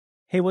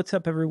Hey, what's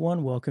up,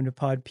 everyone? Welcome to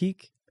Pod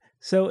Peak.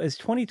 So, as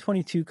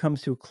 2022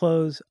 comes to a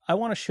close, I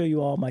want to show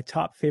you all my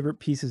top favorite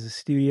pieces of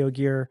studio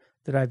gear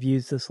that I've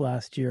used this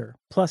last year.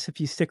 Plus,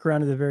 if you stick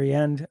around to the very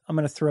end, I'm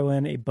going to throw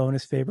in a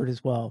bonus favorite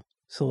as well.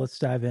 So, let's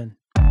dive in.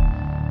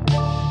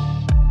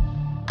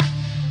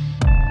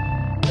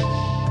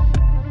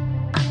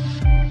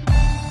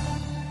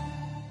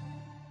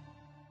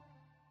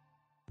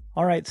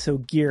 All right, so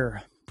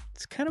gear.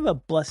 It's kind of a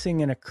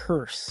blessing and a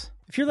curse.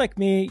 If you're like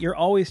me, you're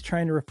always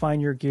trying to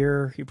refine your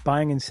gear. You're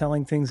buying and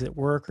selling things that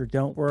work or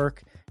don't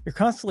work. You're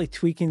constantly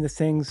tweaking the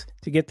things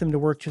to get them to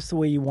work just the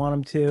way you want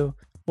them to.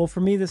 Well,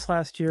 for me this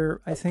last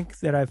year, I think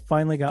that I've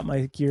finally got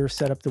my gear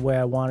set up the way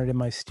I wanted in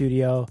my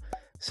studio.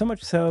 So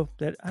much so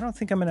that I don't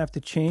think I'm going to have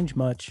to change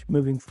much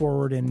moving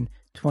forward in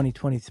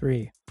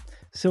 2023.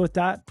 So with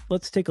that,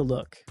 let's take a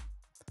look.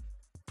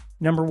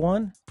 Number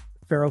one,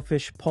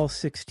 Ferrofish Pulse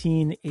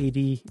 16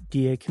 80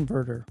 DA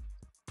converter.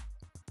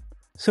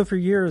 So for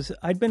years,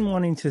 I'd been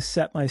wanting to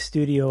set my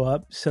studio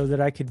up so that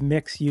I could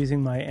mix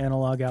using my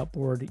analog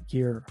outboard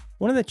gear.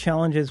 One of the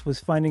challenges was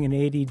finding an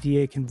 80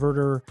 DA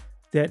converter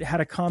that had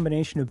a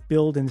combination of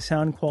build and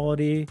sound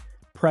quality,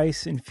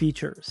 price, and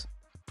features.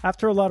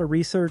 After a lot of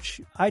research,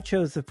 I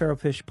chose the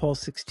Ferrofish Pulse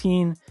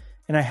 16,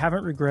 and I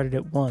haven't regretted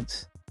it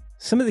once.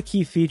 Some of the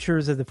key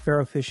features of the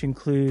Ferrofish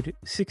include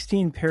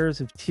 16 pairs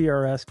of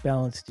TRS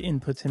balanced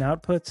inputs and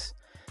outputs.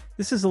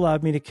 This has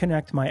allowed me to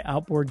connect my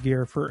outboard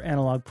gear for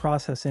analog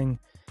processing,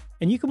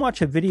 and you can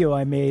watch a video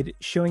I made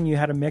showing you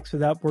how to mix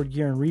with outboard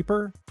gear in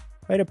Reaper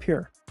right up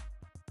here.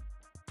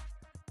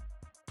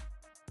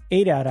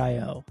 ADAT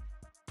I/O.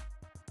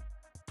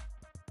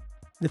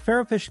 The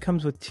Ferrofish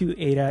comes with two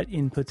ADAT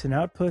inputs and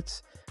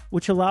outputs,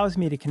 which allows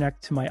me to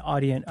connect to my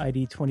Audient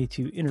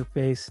ID22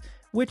 interface,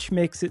 which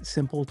makes it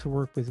simple to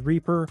work with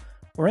Reaper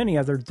or any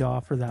other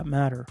DAW for that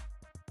matter.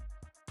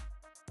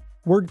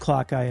 Word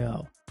clock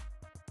I/O.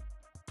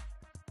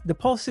 The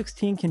Pulse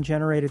 16 can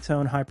generate its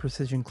own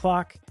high-precision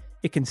clock.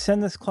 It can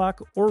send this clock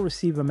or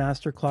receive a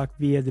master clock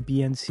via the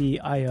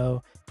BNC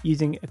I/O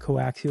using a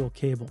coaxial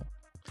cable.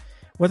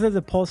 Whether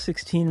the Pulse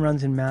 16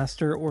 runs in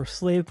master or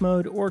slave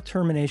mode or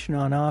termination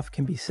on-off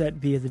can be set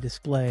via the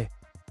display.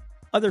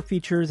 Other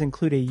features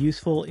include a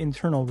useful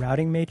internal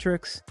routing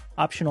matrix,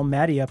 optional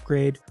MADI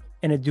upgrade,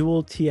 and a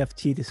dual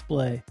TFT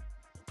display.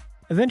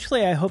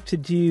 Eventually, I hope to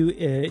do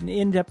an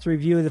in-depth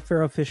review of the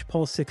Ferrofish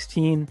Pulse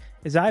 16,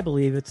 as I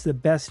believe it's the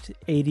best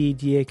 80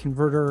 DA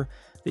converter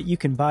that you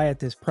can buy at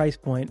this price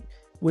point,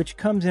 which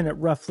comes in at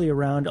roughly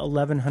around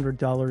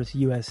 $1,100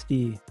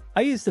 USD.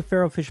 I use the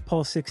Ferrofish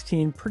Pulse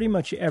 16 pretty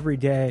much every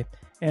day,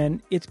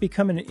 and it's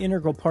become an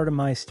integral part of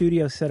my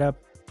studio setup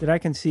that I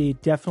can see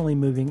definitely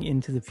moving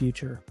into the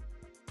future.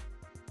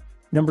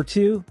 Number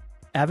two,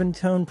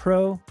 Avantone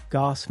Pro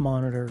Gauss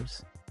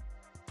monitors.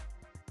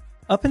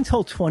 Up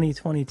until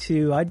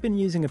 2022, I'd been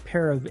using a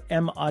pair of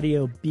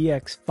M-Audio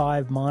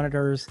BX5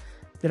 monitors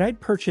that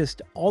I'd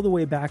purchased all the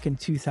way back in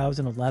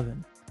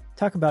 2011.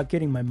 Talk about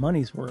getting my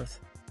money's worth.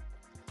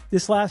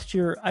 This last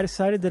year, I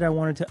decided that I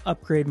wanted to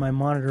upgrade my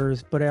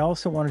monitors, but I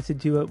also wanted to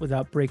do it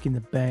without breaking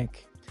the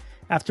bank.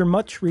 After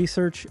much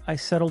research, I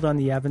settled on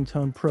the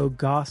Avantone Pro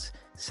Gauss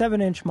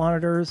 7-inch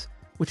monitors,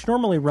 which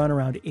normally run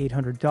around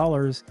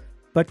 $800,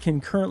 but can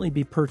currently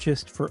be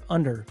purchased for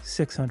under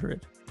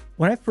 $600.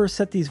 When I first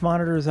set these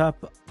monitors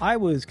up, I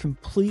was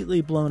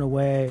completely blown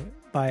away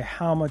by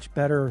how much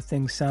better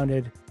things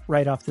sounded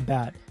right off the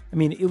bat. I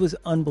mean, it was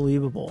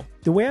unbelievable.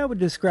 The way I would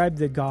describe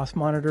the Gauss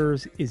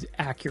monitors is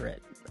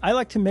accurate. I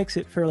like to mix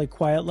at fairly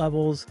quiet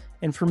levels,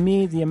 and for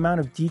me, the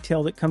amount of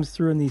detail that comes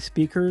through in these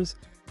speakers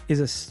is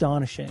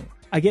astonishing.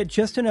 I get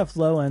just enough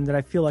low end that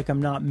I feel like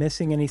I'm not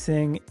missing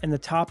anything, and the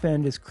top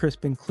end is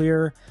crisp and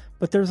clear,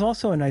 but there's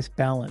also a nice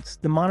balance.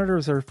 The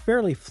monitors are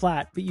fairly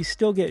flat, but you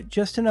still get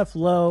just enough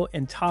low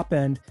and top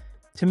end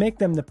to make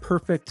them the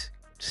perfect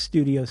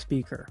studio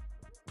speaker.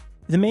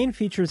 The main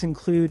features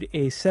include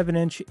a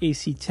 7-inch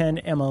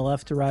AC10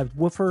 MLF-derived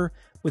woofer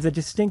with a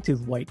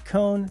distinctive white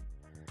cone.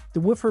 The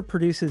woofer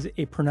produces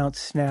a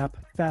pronounced snap,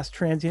 fast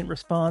transient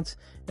response,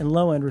 and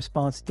low-end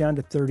response down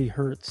to 30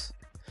 Hz.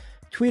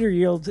 Tweeter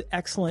yields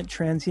excellent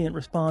transient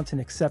response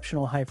and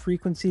exceptional high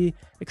frequency,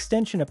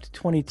 extension up to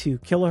 22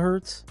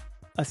 kHz.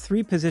 A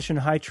 3-position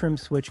high trim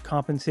switch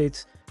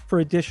compensates for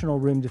additional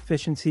room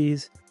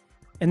deficiencies,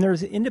 and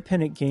there's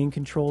independent gain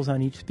controls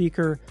on each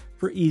speaker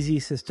for easy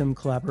system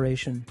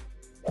collaboration.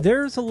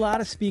 There's a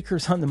lot of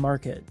speakers on the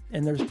market,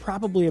 and there's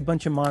probably a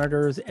bunch of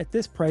monitors at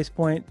this price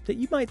point that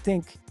you might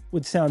think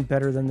would sound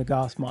better than the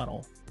Gauss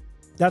model.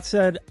 That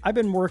said, I've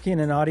been working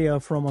in audio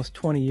for almost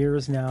 20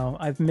 years now.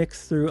 I've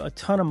mixed through a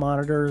ton of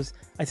monitors.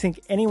 I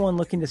think anyone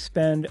looking to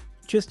spend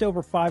just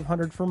over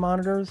 $500 for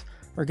monitors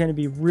are going to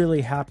be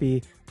really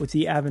happy with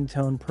the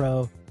Avantone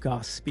Pro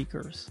Gauss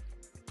speakers.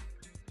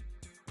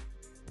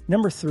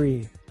 Number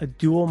 3, a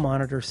dual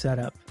monitor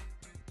setup.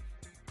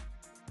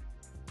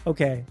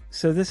 Okay,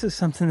 so this is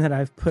something that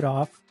I've put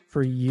off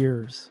for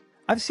years.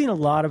 I've seen a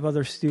lot of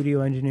other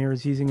studio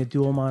engineers using a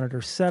dual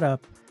monitor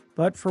setup,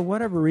 but for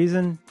whatever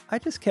reason, I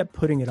just kept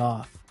putting it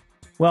off.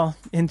 Well,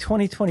 in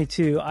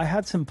 2022, I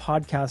had some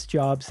podcast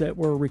jobs that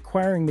were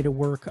requiring me to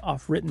work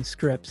off written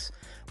scripts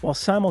while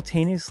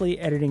simultaneously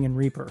editing in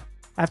Reaper.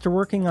 After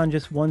working on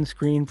just one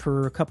screen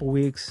for a couple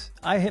weeks,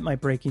 I hit my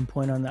breaking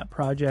point on that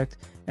project,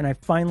 and I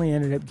finally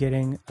ended up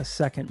getting a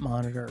second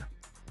monitor.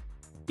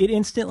 It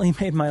instantly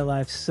made my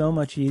life so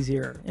much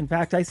easier. In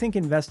fact, I think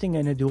investing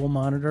in a dual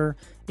monitor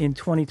in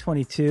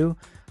 2022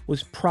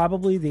 was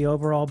probably the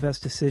overall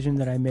best decision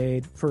that I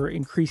made for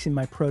increasing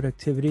my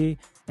productivity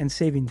and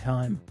saving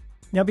time.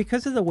 Now,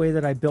 because of the way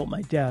that I built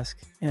my desk,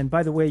 and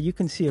by the way, you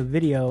can see a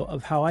video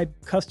of how I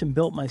custom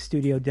built my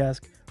studio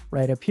desk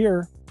right up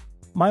here,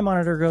 my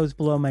monitor goes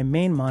below my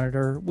main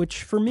monitor,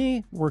 which for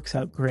me works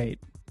out great.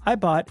 I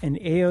bought an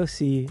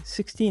AOC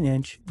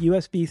 16-inch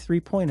USB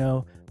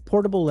 3.0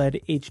 portable LED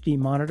HD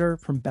monitor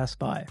from Best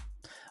Buy.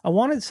 I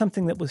wanted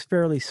something that was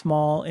fairly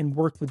small and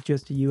worked with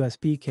just a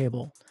USB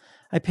cable.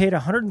 I paid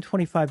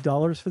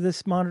 $125 for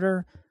this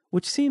monitor,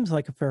 which seems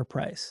like a fair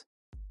price.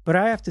 But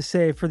I have to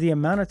say, for the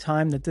amount of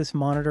time that this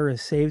monitor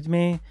has saved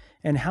me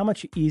and how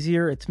much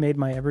easier it's made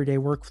my everyday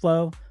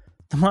workflow,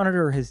 the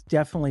monitor has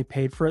definitely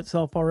paid for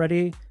itself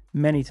already,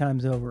 many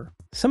times over.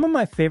 Some of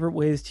my favorite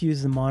ways to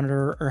use the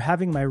monitor are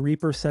having my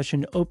Reaper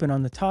session open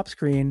on the top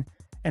screen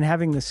and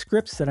having the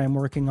scripts that I'm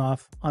working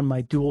off on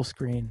my dual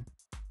screen.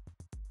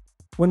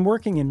 When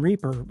working in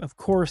Reaper, of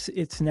course,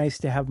 it's nice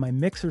to have my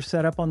mixer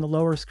set up on the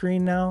lower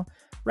screen now,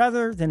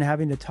 rather than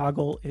having to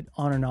toggle it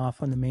on and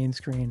off on the main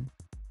screen.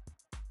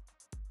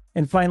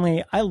 And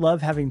finally, I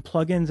love having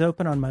plugins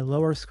open on my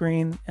lower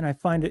screen, and I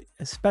find it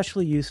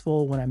especially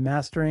useful when I'm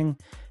mastering,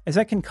 as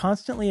I can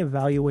constantly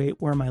evaluate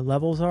where my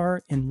levels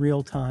are in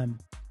real time.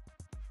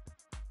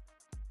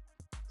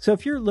 So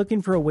if you're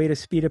looking for a way to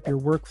speed up your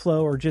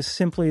workflow or just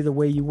simply the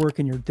way you work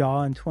in your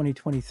DAW in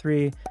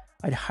 2023,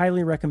 I'd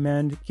highly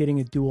recommend getting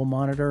a dual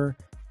monitor.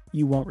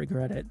 You won't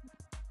regret it.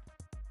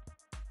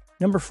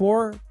 Number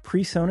 4,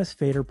 Presonus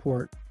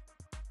Faderport.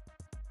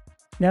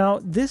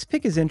 Now, this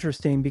pick is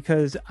interesting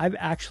because I've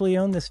actually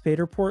owned this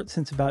Faderport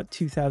since about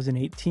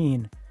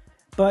 2018,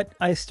 but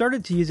I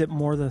started to use it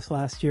more this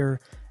last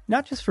year,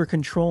 not just for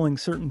controlling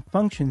certain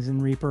functions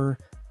in Reaper,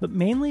 but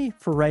mainly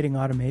for writing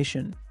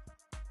automation.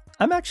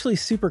 I'm actually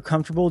super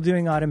comfortable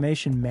doing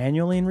automation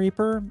manually in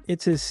Reaper.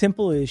 It's as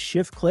simple as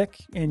shift-click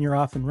and you're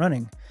off and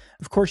running.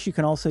 Of course, you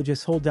can also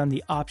just hold down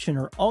the Option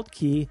or Alt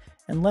key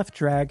and left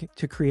drag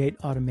to create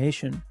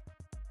automation.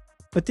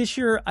 But this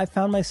year, I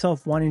found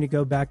myself wanting to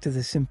go back to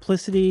the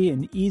simplicity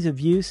and ease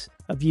of use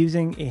of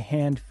using a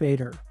hand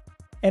fader.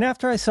 And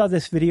after I saw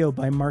this video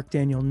by Marc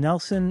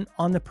Nelson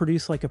on the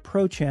Produce Like a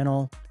Pro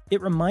channel, it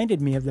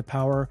reminded me of the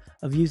power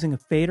of using a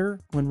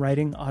fader when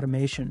writing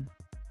automation.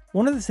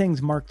 One of the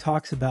things Marc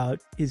talks about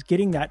is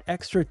getting that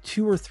extra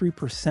 2 or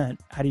 3%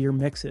 out of your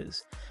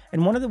mixes.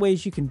 And one of the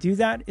ways you can do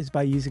that is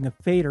by using a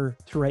fader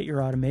to write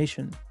your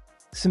automation.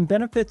 Some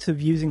benefits of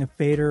using a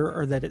fader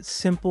are that it's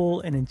simple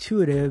and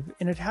intuitive,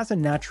 and it has a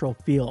natural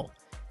feel.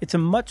 It's a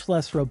much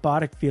less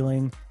robotic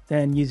feeling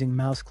than using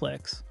mouse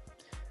clicks.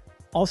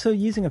 Also,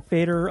 using a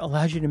fader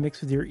allows you to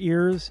mix with your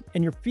ears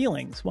and your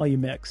feelings while you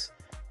mix,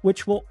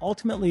 which will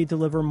ultimately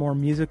deliver more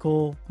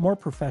musical, more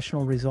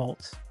professional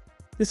results.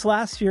 This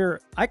last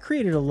year, I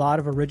created a lot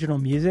of original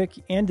music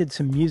and did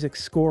some music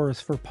scores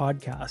for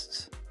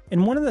podcasts.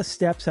 And one of the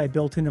steps I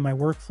built into my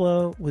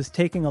workflow was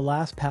taking a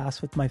last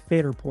pass with my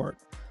Faderport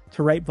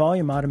to write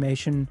volume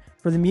automation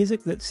for the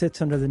music that sits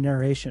under the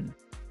narration.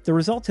 The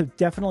results have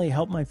definitely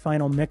helped my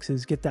final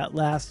mixes get that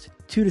last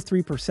 2 to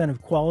 3%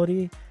 of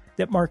quality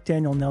that Marc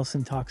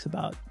Nelson talks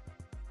about.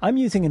 I'm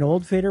using an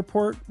old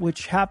Faderport,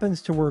 which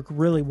happens to work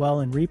really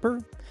well in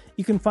Reaper.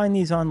 You can find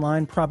these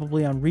online,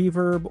 probably on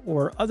Reverb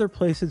or other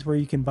places where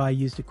you can buy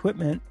used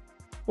equipment,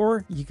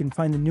 or you can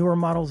find the newer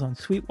models on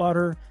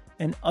Sweetwater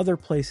and other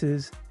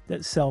places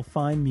that sell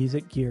fine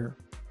music gear.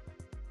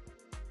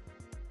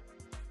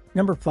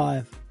 Number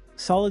 5.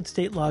 Solid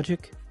State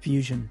Logic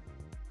Fusion.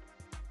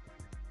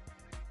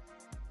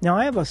 Now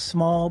I have a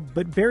small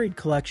but varied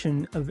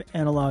collection of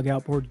analog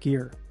outboard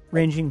gear,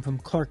 ranging from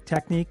Clark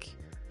Technique,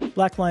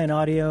 Black Lion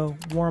Audio,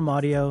 Warm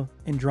Audio,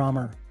 and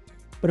Drummer.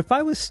 But if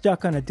I was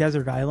stuck on a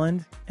desert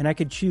island and I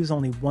could choose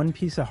only one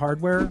piece of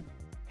hardware,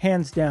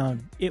 hands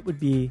down, it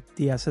would be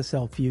the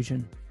SSL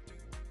Fusion.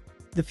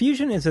 The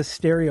Fusion is a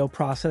stereo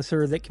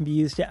processor that can be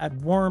used to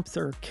add warmth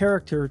or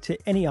character to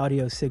any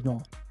audio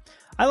signal.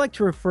 I like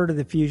to refer to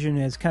the Fusion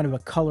as kind of a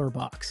color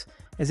box,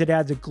 as it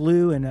adds a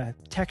glue and a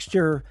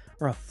texture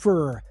or a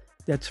fur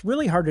that's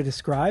really hard to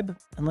describe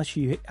unless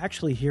you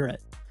actually hear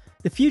it.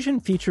 The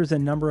Fusion features a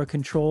number of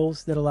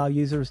controls that allow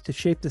users to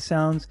shape the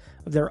sounds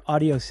of their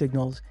audio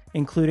signals,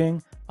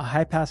 including a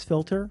high-pass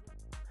filter,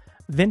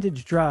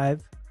 vintage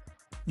drive,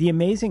 the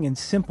amazing and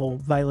simple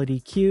Violet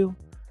EQ,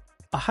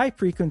 a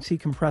high-frequency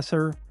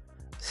compressor,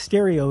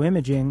 stereo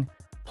imaging,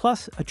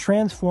 plus a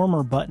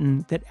transformer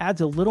button that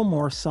adds a little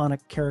more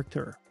sonic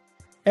character.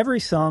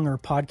 Every song or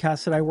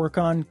podcast that I work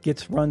on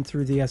gets run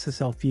through the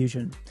SSL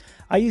Fusion.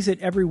 I use it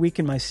every week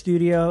in my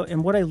studio,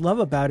 and what I love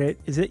about it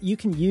is that you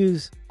can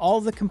use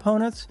all the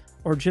components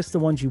or just the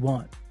ones you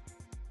want.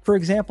 For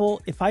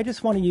example, if I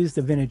just want to use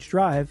the vintage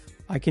drive,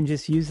 I can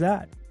just use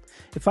that.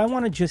 If I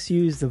want to just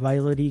use the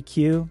Violet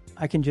EQ,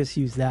 I can just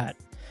use that.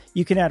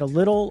 You can add a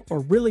little or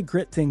really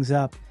grit things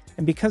up,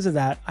 and because of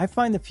that, I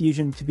find the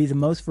Fusion to be the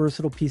most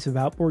versatile piece of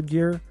outboard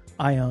gear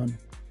I own.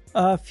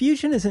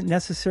 Fusion isn't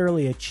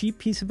necessarily a cheap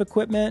piece of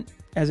equipment,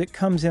 as it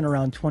comes in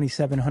around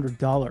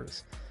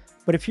 $2,700.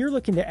 But if you're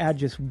looking to add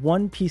just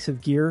one piece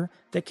of gear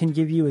that can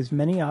give you as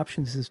many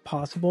options as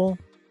possible,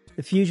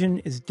 the Fusion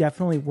is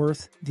definitely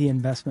worth the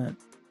investment.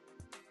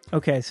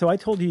 Okay, so I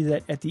told you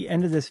that at the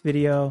end of this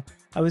video,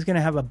 I was going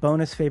to have a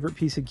bonus favorite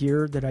piece of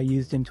gear that I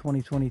used in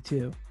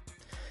 2022.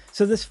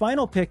 So this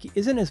final pick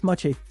isn't as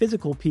much a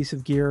physical piece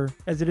of gear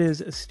as it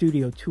is a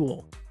studio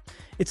tool.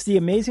 It's the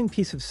amazing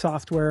piece of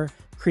software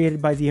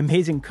created by the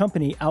amazing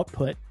company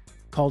Output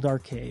called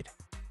Arcade.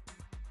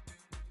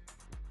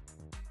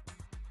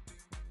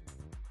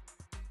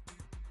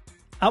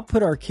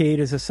 Output Arcade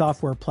is a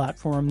software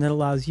platform that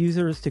allows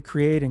users to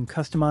create and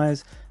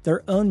customize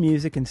their own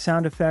music and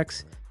sound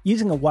effects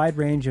using a wide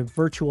range of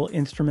virtual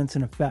instruments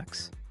and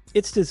effects.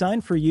 It's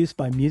designed for use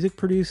by music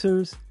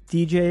producers,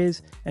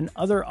 DJs, and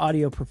other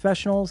audio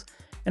professionals,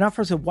 and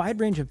offers a wide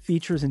range of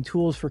features and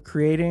tools for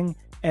creating,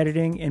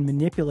 editing, and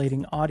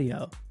manipulating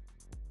audio.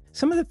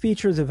 Some of the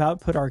features of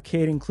Output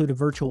Arcade include a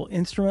virtual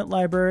instrument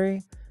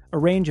library, a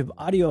range of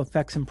audio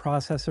effects and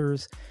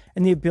processors,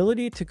 and the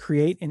ability to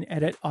create and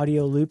edit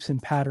audio loops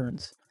and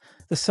patterns.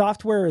 The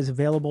software is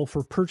available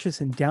for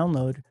purchase and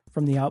download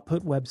from the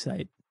Output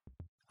website.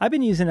 I've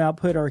been using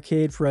Output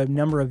Arcade for a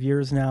number of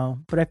years now,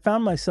 but I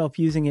found myself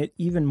using it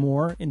even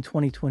more in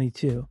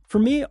 2022. For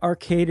me,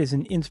 Arcade is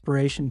an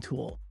inspiration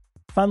tool.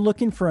 If I'm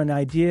looking for an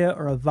idea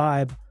or a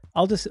vibe,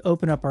 I'll just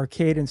open up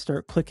Arcade and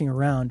start clicking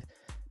around.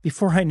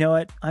 Before I know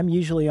it, I'm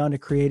usually on to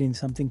creating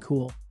something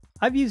cool.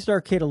 I've used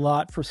Arcade a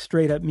lot for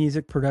straight up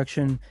music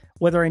production,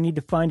 whether I need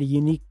to find a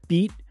unique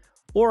beat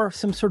or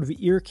some sort of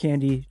ear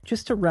candy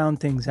just to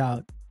round things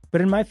out. But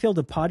in my field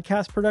of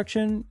podcast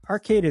production,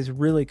 Arcade has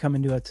really come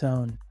into its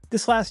own.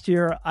 This last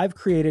year, I've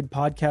created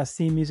podcast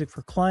theme music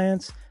for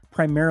clients,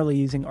 primarily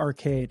using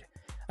Arcade.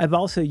 I've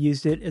also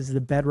used it as the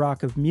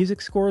bedrock of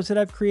music scores that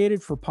I've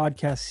created for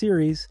podcast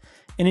series,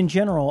 and in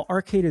general,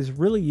 Arcade is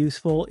really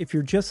useful if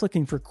you're just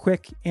looking for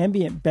quick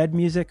ambient bed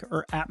music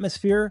or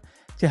atmosphere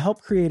to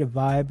help create a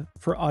vibe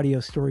for audio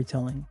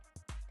storytelling.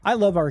 I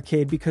love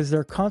Arcade because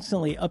they're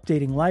constantly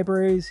updating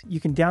libraries. You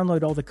can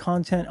download all the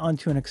content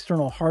onto an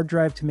external hard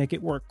drive to make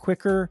it work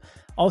quicker.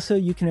 Also,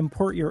 you can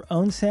import your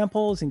own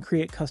samples and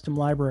create custom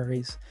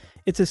libraries.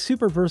 It's a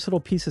super versatile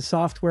piece of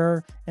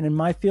software, and in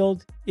my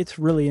field, it's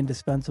really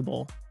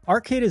indispensable.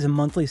 Arcade is a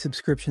monthly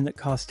subscription that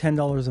costs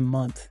 $10 a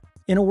month.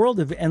 In a world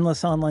of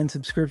endless online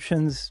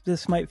subscriptions,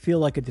 this might feel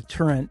like a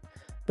deterrent,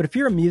 but if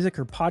you're a music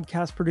or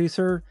podcast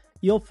producer,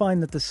 you'll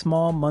find that the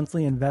small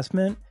monthly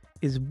investment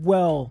is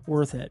well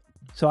worth it.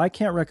 So I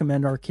can't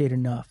recommend Arcade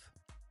enough.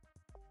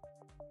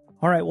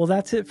 All right, well,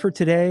 that's it for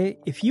today.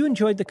 If you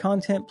enjoyed the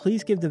content,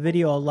 please give the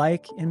video a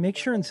like and make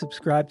sure and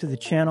subscribe to the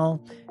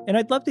channel. And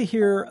I'd love to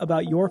hear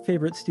about your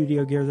favorite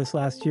studio gear this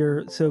last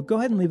year, so go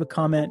ahead and leave a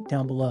comment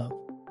down below.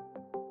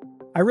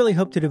 I really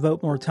hope to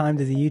devote more time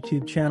to the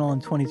YouTube channel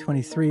in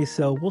 2023,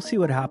 so we'll see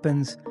what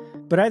happens.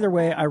 But either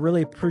way, I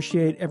really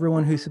appreciate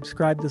everyone who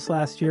subscribed this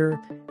last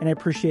year, and I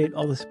appreciate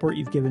all the support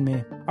you've given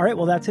me. All right,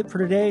 well, that's it for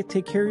today.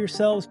 Take care of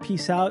yourselves.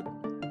 Peace out.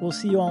 We'll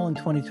see you all in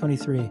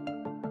 2023.